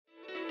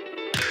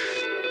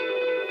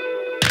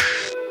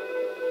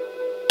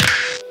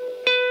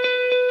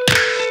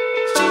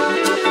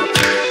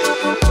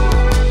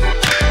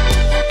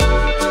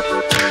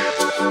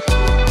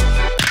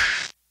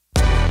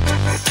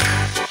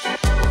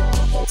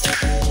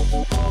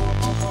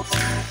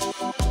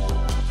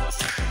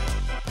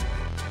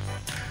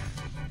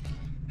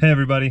Hey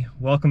everybody,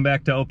 welcome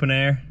back to Open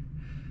Air.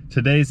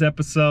 Today's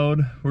episode,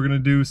 we're gonna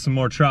do some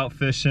more trout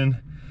fishing.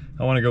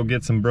 I wanna go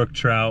get some brook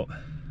trout.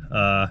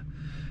 I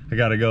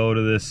gotta go to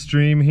this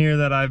stream here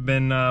that I've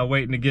been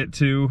waiting to get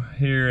to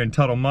here in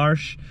Tuttle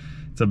Marsh.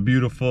 It's a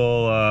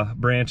beautiful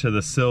branch of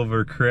the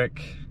Silver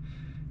Creek,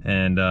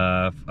 and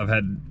I've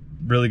had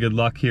really good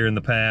luck here in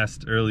the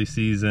past, early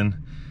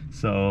season.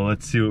 So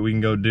let's see what we can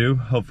go do.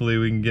 Hopefully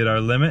we can get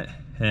our limit,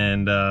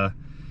 and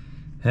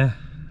yeah,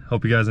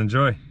 hope you guys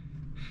enjoy.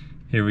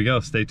 Here we go,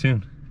 stay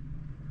tuned.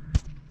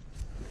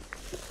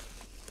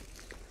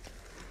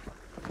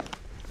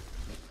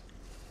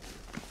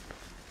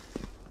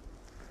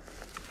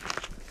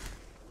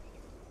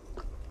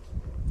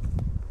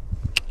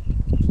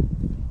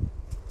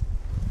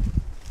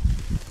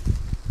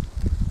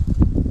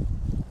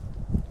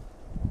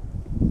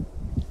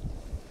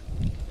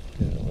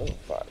 Get a little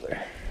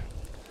farther.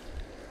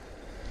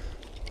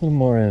 A little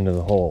more into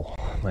the hole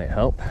might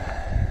help.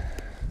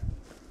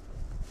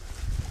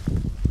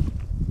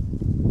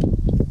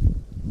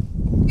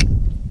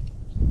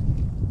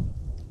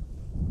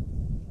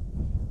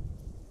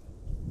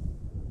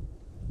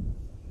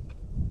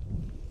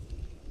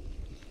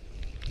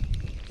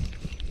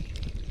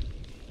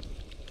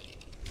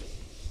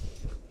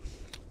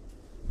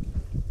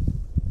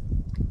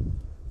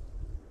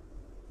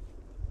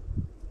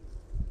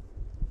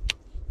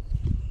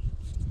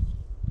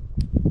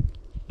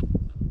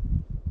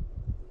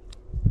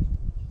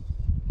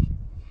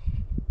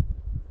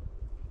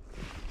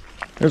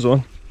 There's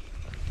one.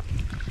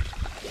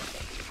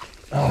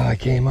 Oh, it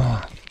came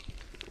off.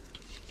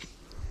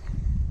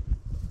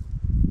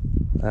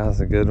 That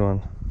was a good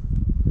one.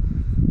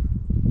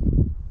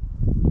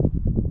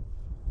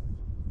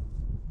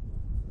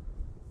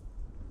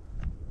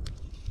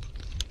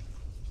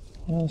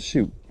 Well,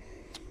 shoot.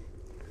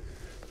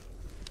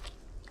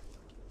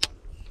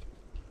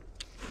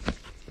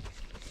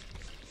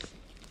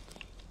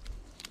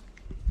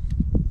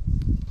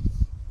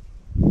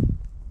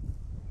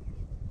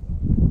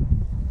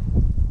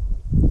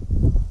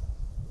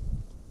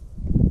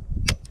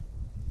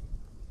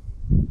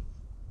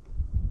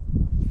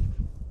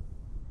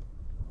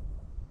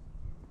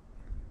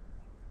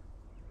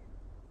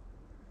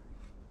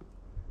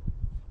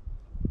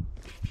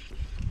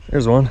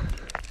 There's one.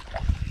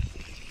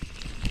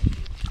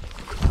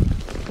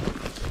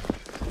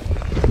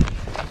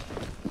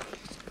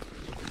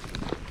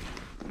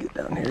 Get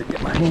down here,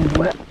 get my hands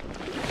wet.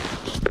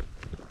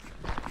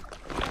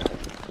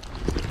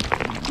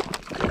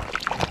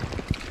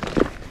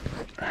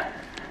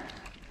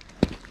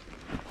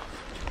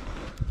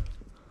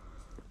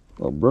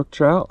 Little brook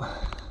trout.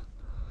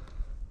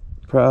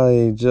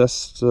 Probably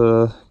just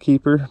a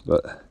keeper,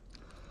 but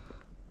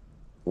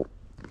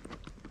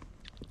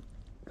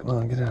come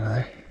on, get out of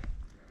there.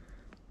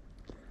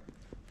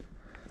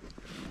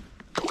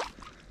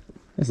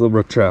 Nice little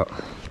brook trout.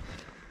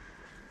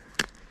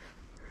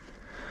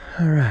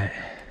 All right.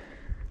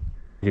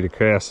 You get a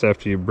cast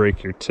after you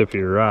break your tip of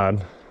your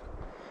rod,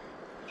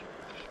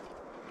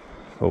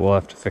 but we'll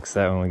have to fix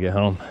that when we get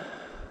home.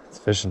 It's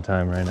fishing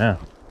time right now.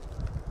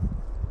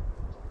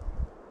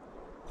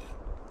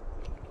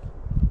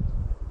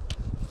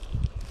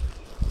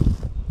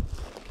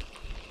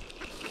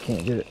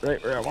 Can't get it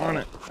right where I want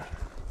it.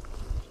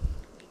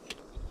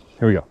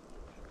 Here we go.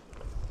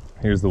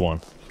 Here's the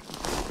one.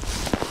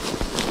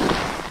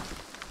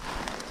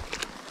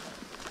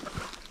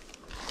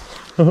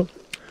 The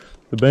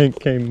bank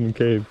came and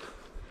caved.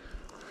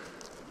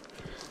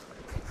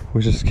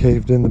 We just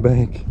caved in the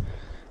bank.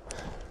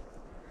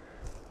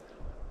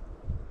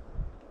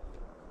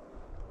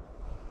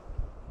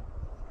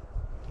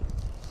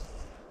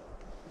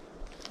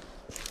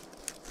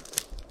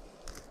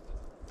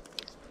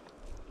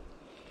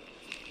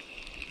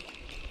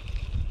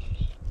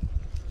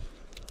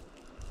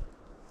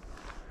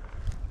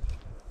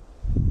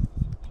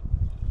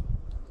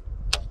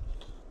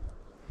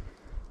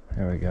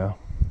 There we go.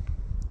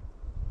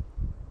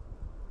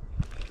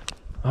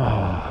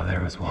 Oh,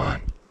 there was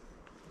one.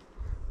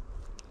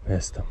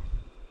 Missed him.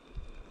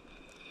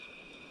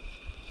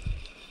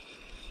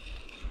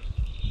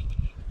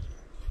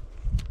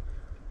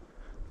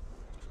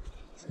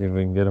 See if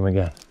we can get him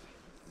again.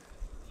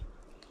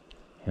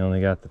 He only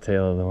got the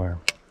tail of the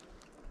worm.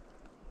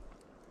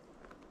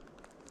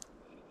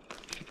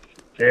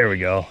 There we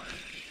go.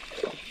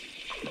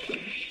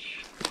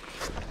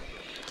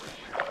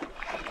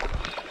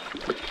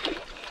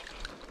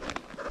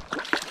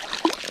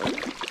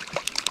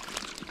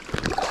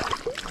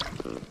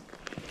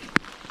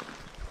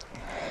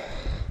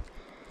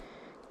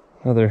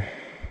 Another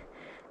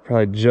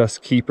probably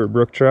just keeper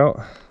brook trout.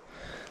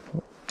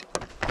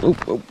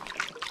 Oop, oop.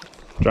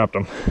 Dropped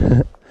him.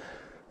 I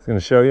was gonna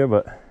show you,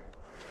 but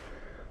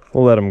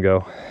we'll let him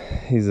go.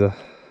 He's a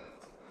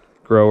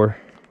grower.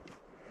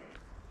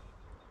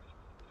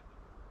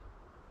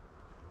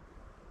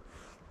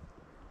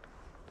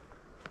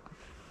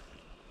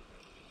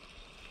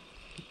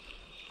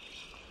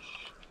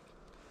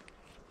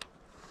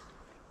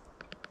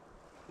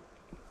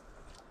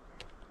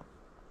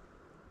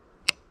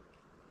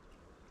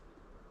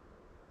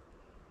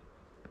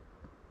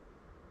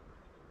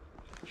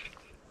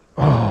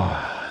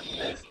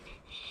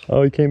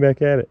 Oh, he came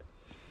back at it.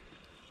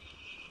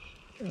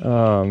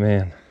 Oh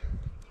man,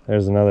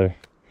 there's another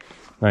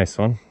nice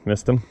one.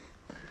 Missed him.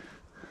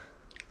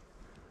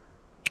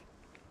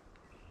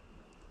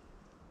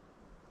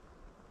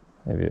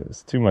 Maybe it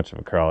was too much of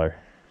a crawler.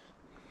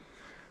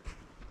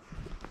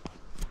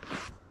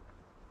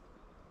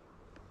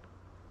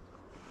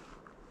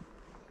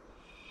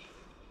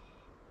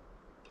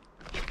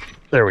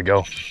 There we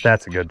go.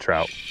 That's a good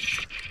trout.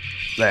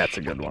 That's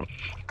a good one.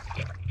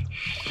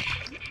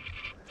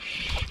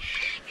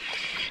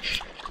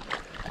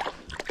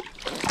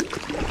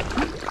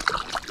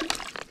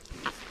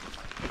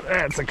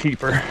 That's a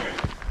keeper.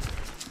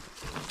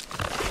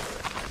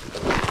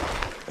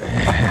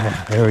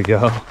 Yeah, there we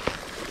go.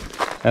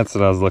 That's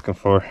what I was looking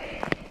for.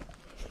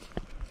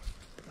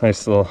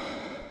 Nice little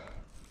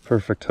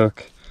perfect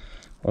hook.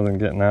 Wasn't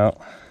getting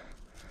out.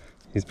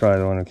 He's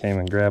probably the one who came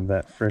and grabbed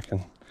that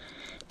frickin'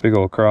 big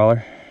old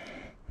crawler.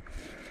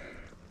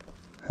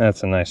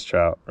 That's a nice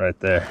trout right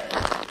there.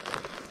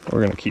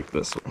 We're gonna keep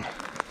this one.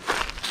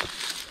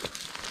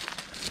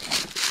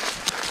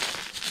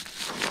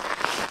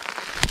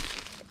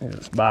 You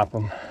just bop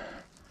them.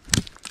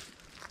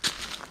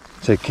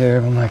 Take care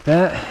of them like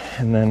that.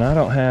 And then I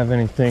don't have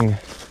anything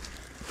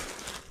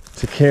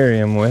to carry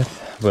them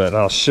with, but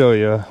I'll show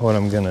you what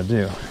I'm gonna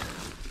do.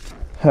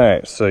 All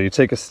right, so you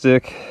take a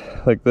stick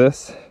like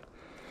this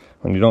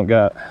when you don't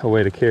got a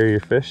way to carry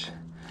your fish,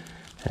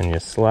 and you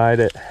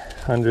slide it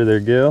under their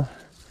gill.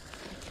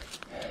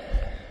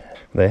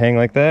 They hang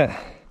like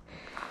that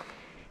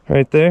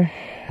right there,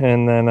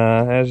 and then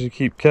as you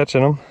keep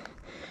catching them,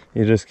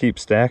 you just keep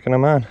stacking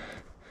them on.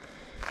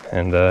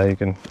 And you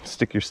can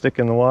stick your stick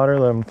in the water,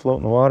 let them float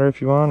in the water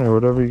if you want, or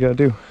whatever you gotta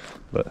do.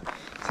 But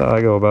that's how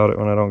I go about it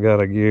when I don't got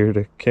a gear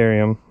to carry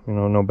them. You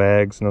know, no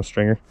bags, no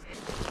stringer.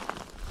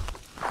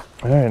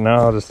 All right, now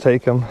I'll just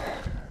take them,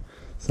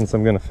 since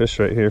I'm gonna fish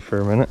right here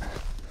for a minute.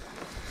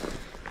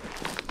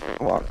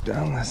 Walk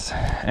down this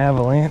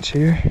avalanche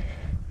here,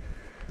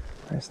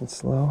 nice and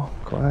slow,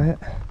 quiet.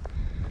 I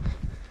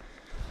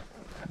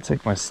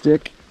take my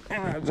stick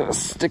and I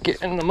just stick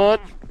it in the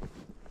mud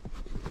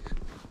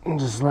and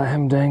just let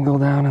him dangle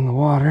down in the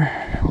water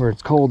where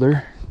it's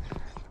colder,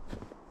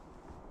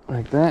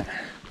 like that,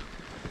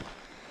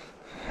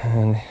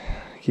 and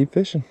keep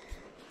fishing.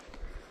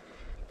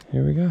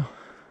 Here we go.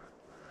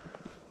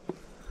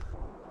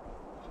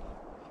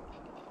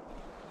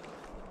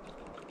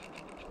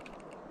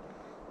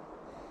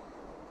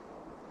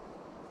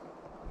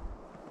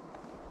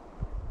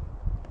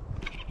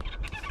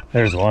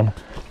 There's one.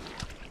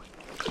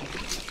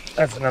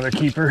 That's another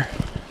keeper.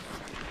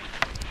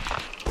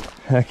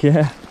 Heck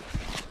yeah.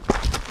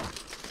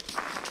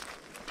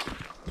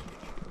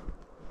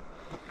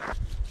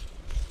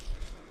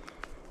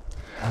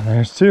 And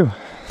there's two.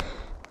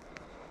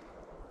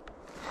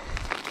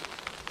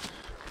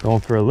 Going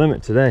for a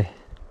limit today.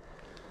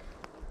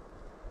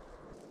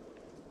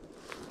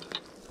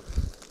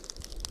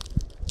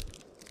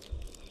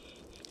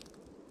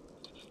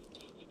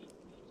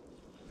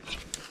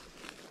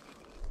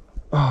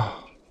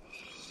 Oh,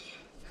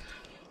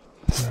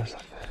 there's a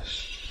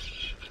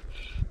fish.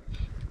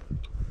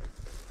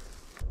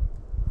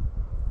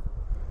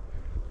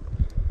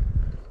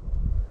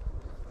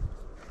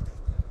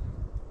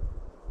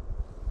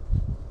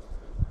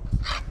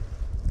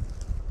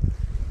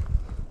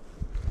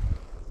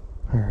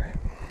 All right,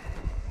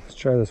 let's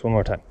try this one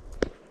more time.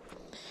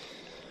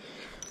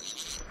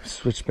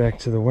 Switch back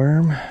to the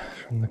worm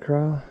from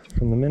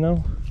the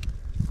minnow.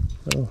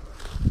 Oh,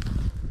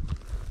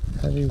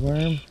 heavy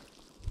worm.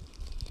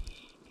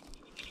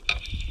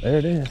 There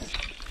it is.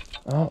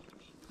 Oh,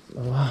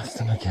 I lost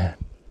him again.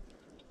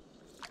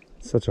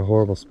 Such a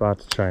horrible spot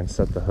to try and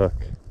set the hook.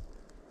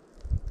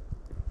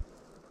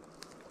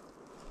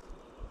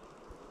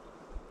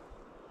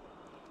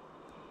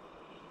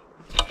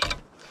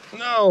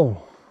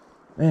 No!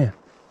 Man.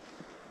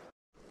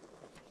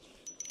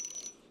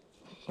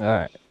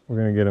 Alright, we're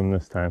gonna get him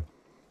this time.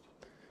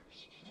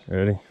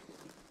 Ready?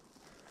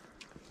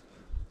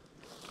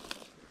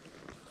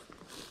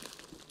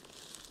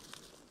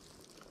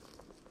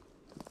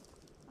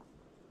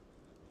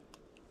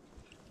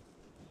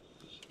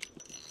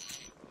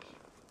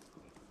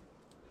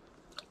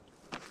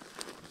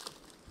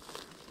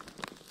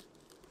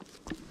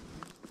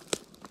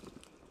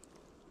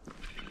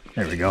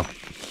 There we go.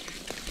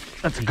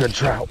 That's a good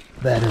trout.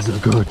 That is a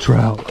good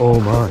trout. Oh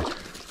my.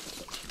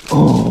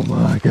 Oh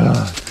my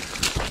God.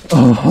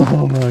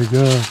 Oh my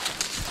God.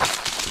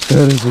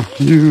 That is a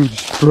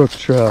huge brook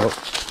trout.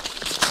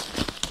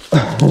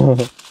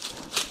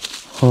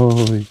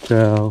 Holy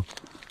cow.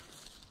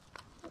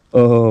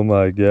 Oh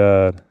my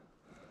God.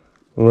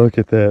 Look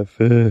at that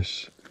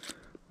fish.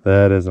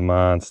 That is a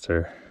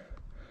monster.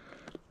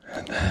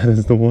 And that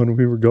is the one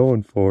we were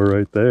going for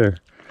right there.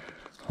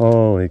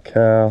 Holy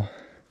cow.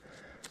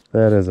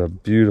 That is a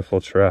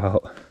beautiful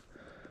trout.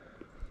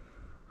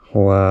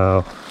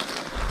 Wow.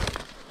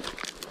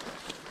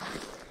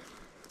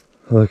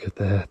 Look at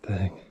that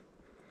thing.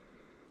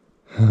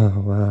 Oh,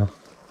 wow.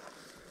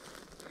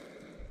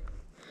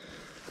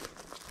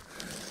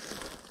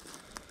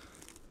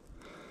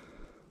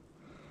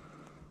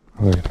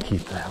 We're gonna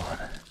keep that one.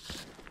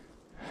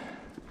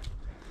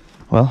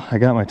 Well, I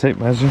got my tape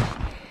measure.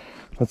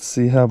 Let's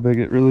see how big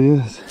it really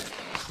is.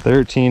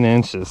 13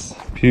 inches.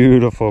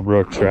 Beautiful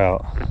brook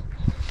trout.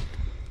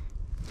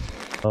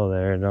 Oh,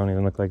 there, it don't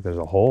even look like there's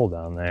a hole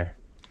down there.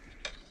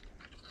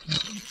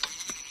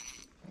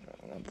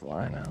 That's the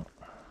line out.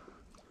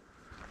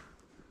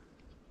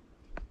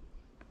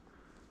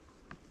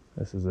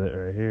 This is it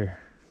right here.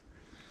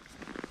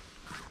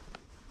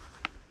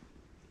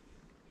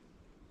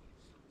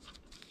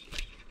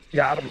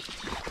 Got him.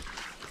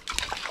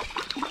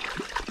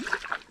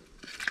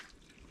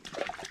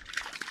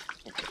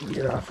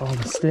 Get off all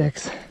the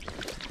sticks.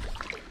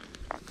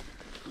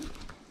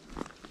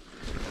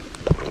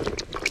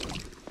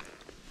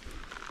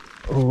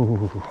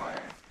 Ooh.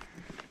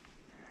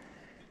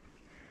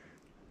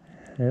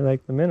 They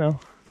like the minnow.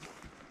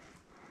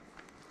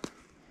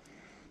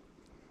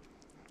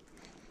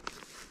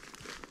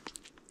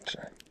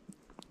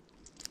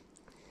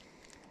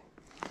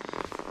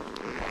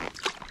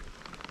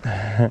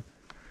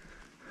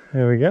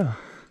 There we go.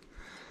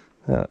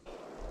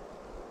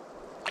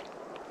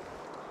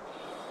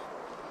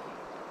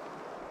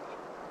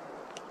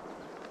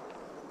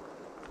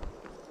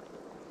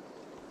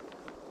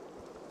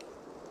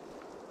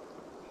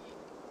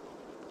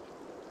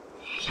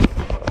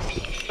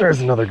 There's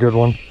another good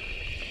one.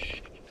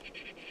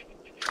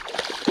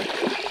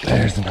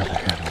 There's another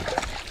good one.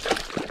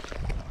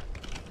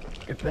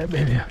 Get that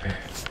baby up here.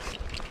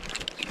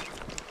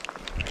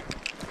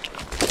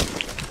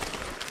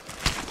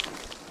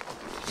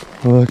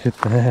 Look at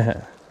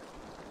that.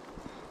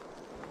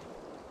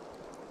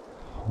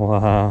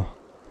 Wow.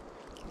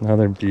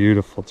 Another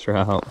beautiful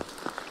trout.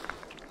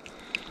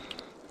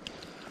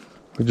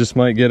 We just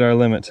might get our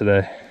limit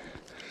today.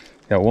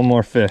 Got one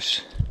more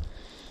fish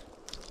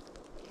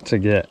to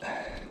get.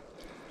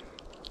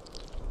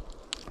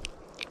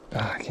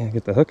 I can't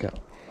get the hook out.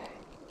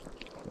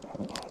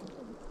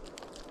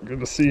 Good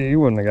to see he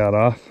wouldn't have got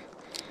off.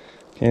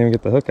 Can't even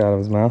get the hook out of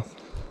his mouth.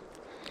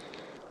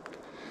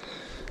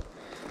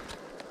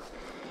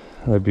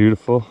 They're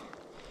beautiful.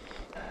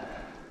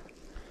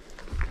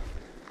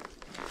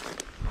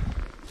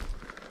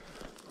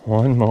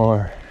 One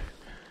more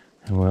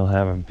and we'll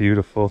have a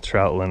beautiful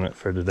trout limit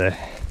for today.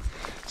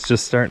 It's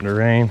just starting to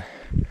rain.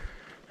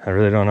 I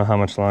really don't know how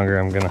much longer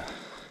I'm gonna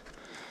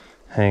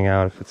hang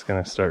out if it's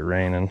gonna start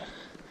raining.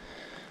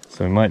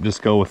 So we might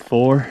just go with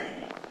 4.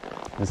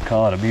 Just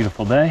call it a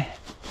beautiful day.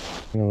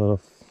 And a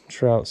little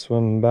trout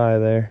swimming by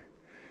there.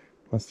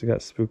 Must have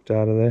got spooked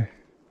out of there.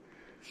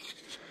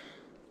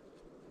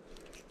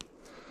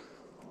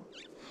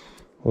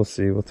 We'll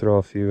see, we'll throw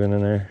a few in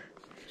there.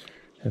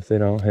 If they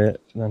don't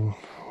hit, then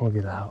we'll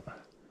get out.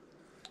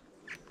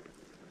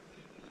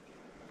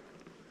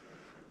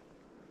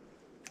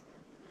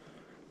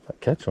 If I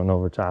catch one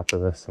over top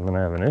of this, I'm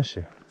gonna have an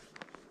issue.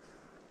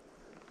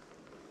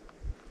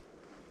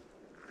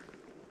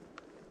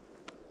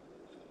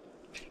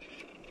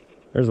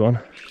 There's one.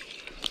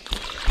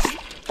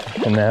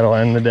 And that'll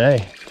end the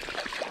day.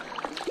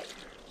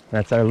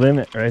 That's our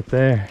limit right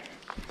there.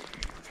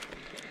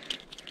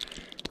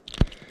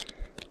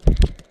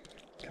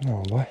 Come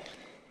on, boy.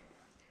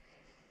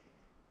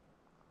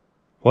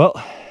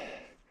 Well,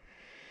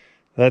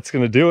 that's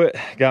gonna do it.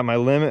 Got my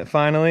limit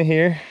finally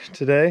here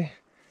today.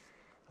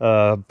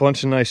 A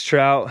bunch of nice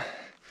trout.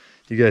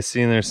 You guys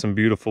seen there's some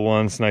beautiful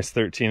ones. Nice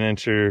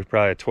 13-incher,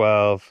 probably a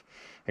 12.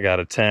 I got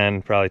a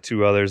 10, probably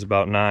 2 others,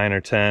 about 9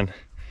 or 10.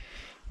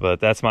 But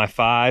that's my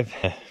 5.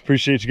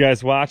 Appreciate you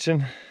guys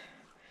watching,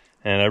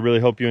 and I really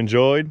hope you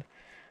enjoyed.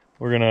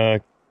 We're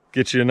gonna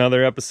get you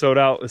another episode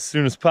out as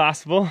soon as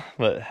possible,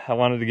 but I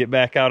wanted to get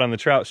back out on the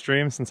trout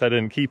stream since I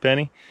didn't keep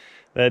any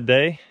that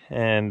day.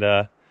 And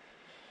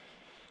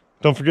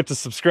don't forget to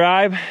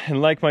subscribe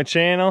and like my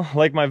channel,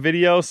 like my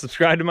video,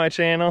 subscribe to my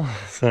channel.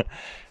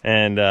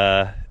 And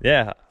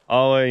yeah,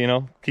 always, you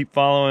know, keep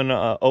following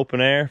Open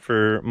Air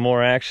for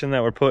more action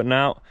that we're putting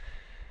out.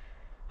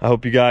 I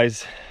hope you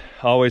guys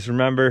always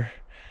remember,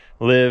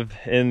 live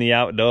in the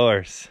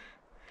outdoors.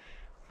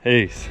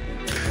 Peace.